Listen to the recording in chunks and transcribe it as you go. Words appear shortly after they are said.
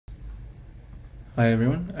Hi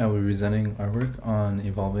everyone, I will be presenting our work on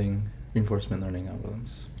evolving reinforcement learning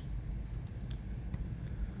algorithms.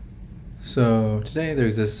 So today there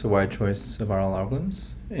exists a wide choice of RL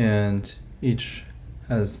algorithms, and each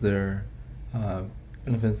has their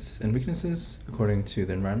benefits and weaknesses according to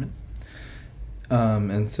the environment.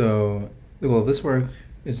 And so the goal of this work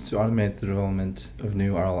is to automate the development of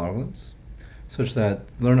new RL algorithms, such that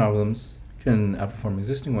learned algorithms can outperform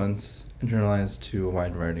existing ones and generalize to a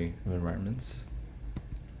wide variety of environments.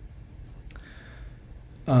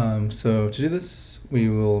 So to do this, we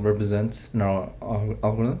will represent an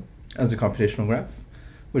algorithm as a computational graph,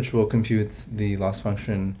 which will compute the loss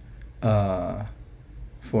function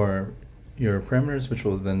for your parameters, which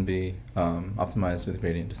will then be optimized with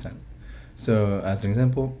gradient descent. So as an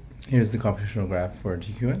example, here's the computational graph for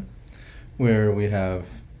DQN, where we have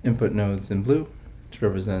input nodes in blue to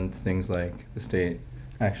represent things like the state,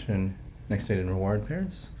 action, next state, and reward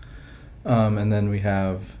pairs. And then we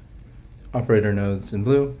have operator nodes in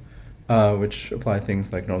blue, which apply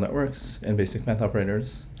things like neural networks and basic math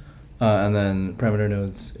operators. And then parameter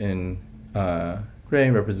nodes in gray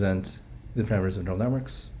represent the parameters of neural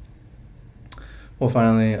networks. Well,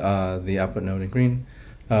 finally, the output node in green,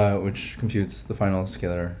 which computes the final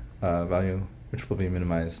scalar value, which will be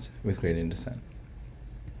minimized with gradient descent.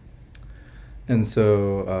 And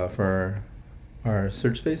so for our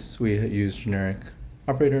search space, we use generic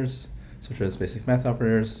operators, such as basic math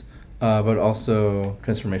operators, but also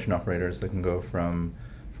transformation operators that can go from,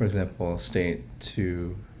 for example, state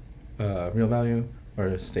to real value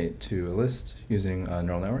or state to a list using a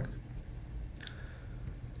neural network.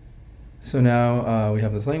 So now we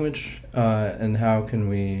have this language, and how can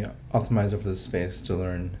we optimize over this space to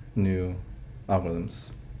learn new algorithms?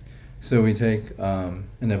 So we take an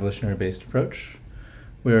evolutionary-based approach,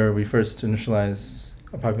 where we first initialize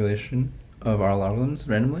a population of RL algorithms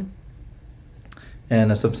randomly. And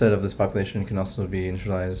a subset of this population can also be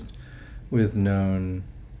initialized with known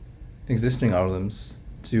existing algorithms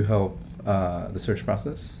to help the search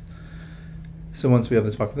process. So once we have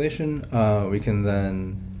this population, we can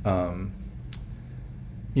then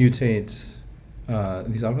mutate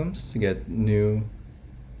these algorithms to get new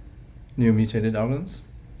mutated algorithms,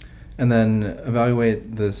 and then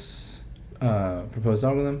evaluate this proposed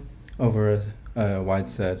algorithm over a wide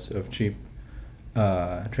set of cheap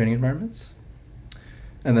training environments.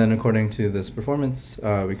 And then according to this performance,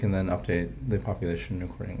 we can then update the population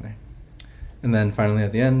accordingly. And then finally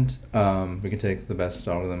at the end, we can take the best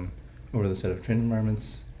algorithm over the set of training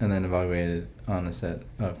environments and then evaluate it on a set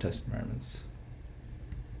of test environments.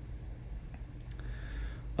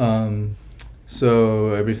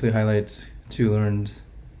 So I briefly highlight two learned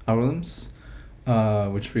algorithms,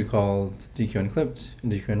 which we called DQN clipped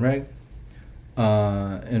and DQN reg.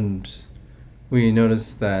 And we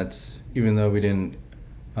noticed that even though we didn't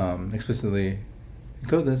explicitly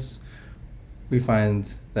encode this, we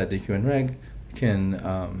find that DQN reg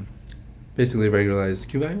can basically regularize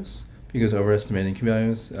Q values, because overestimating Q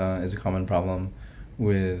values is a common problem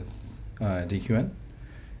with DQN.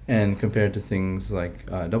 And compared to things like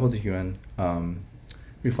double DQN,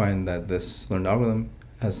 we find that this learned algorithm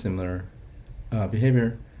has similar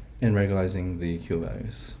behavior in regularizing the Q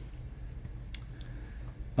values.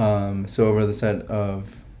 So over the set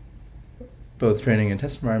of both training and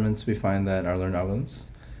test environments, we find that our learned algorithms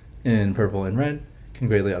in purple and red can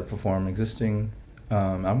greatly outperform existing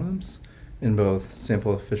algorithms in both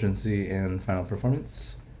sample efficiency and final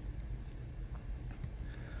performance.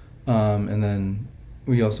 And then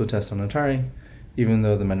we also test on Atari, even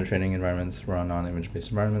though the meta-training environments were on non-image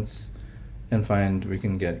based environments, and find we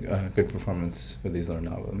can get good performance with these learned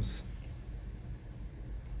algorithms.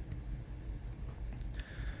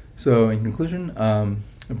 So in conclusion,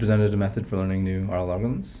 I presented a method for learning new RL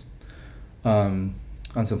algorithms on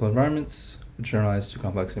simple environments, which generalize to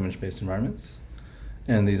complex image-based environments.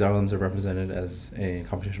 And these algorithms are represented as a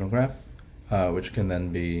computational graph, which can then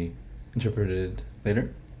be interpreted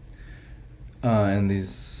later. In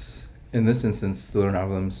this instance, the learned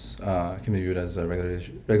algorithms can be viewed as a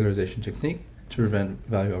regularization technique to prevent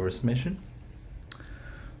value overestimation.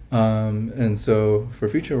 And so for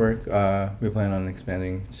future work, we plan on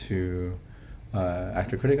expanding to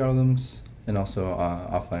actor-critic algorithms and also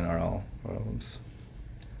offline RL algorithms.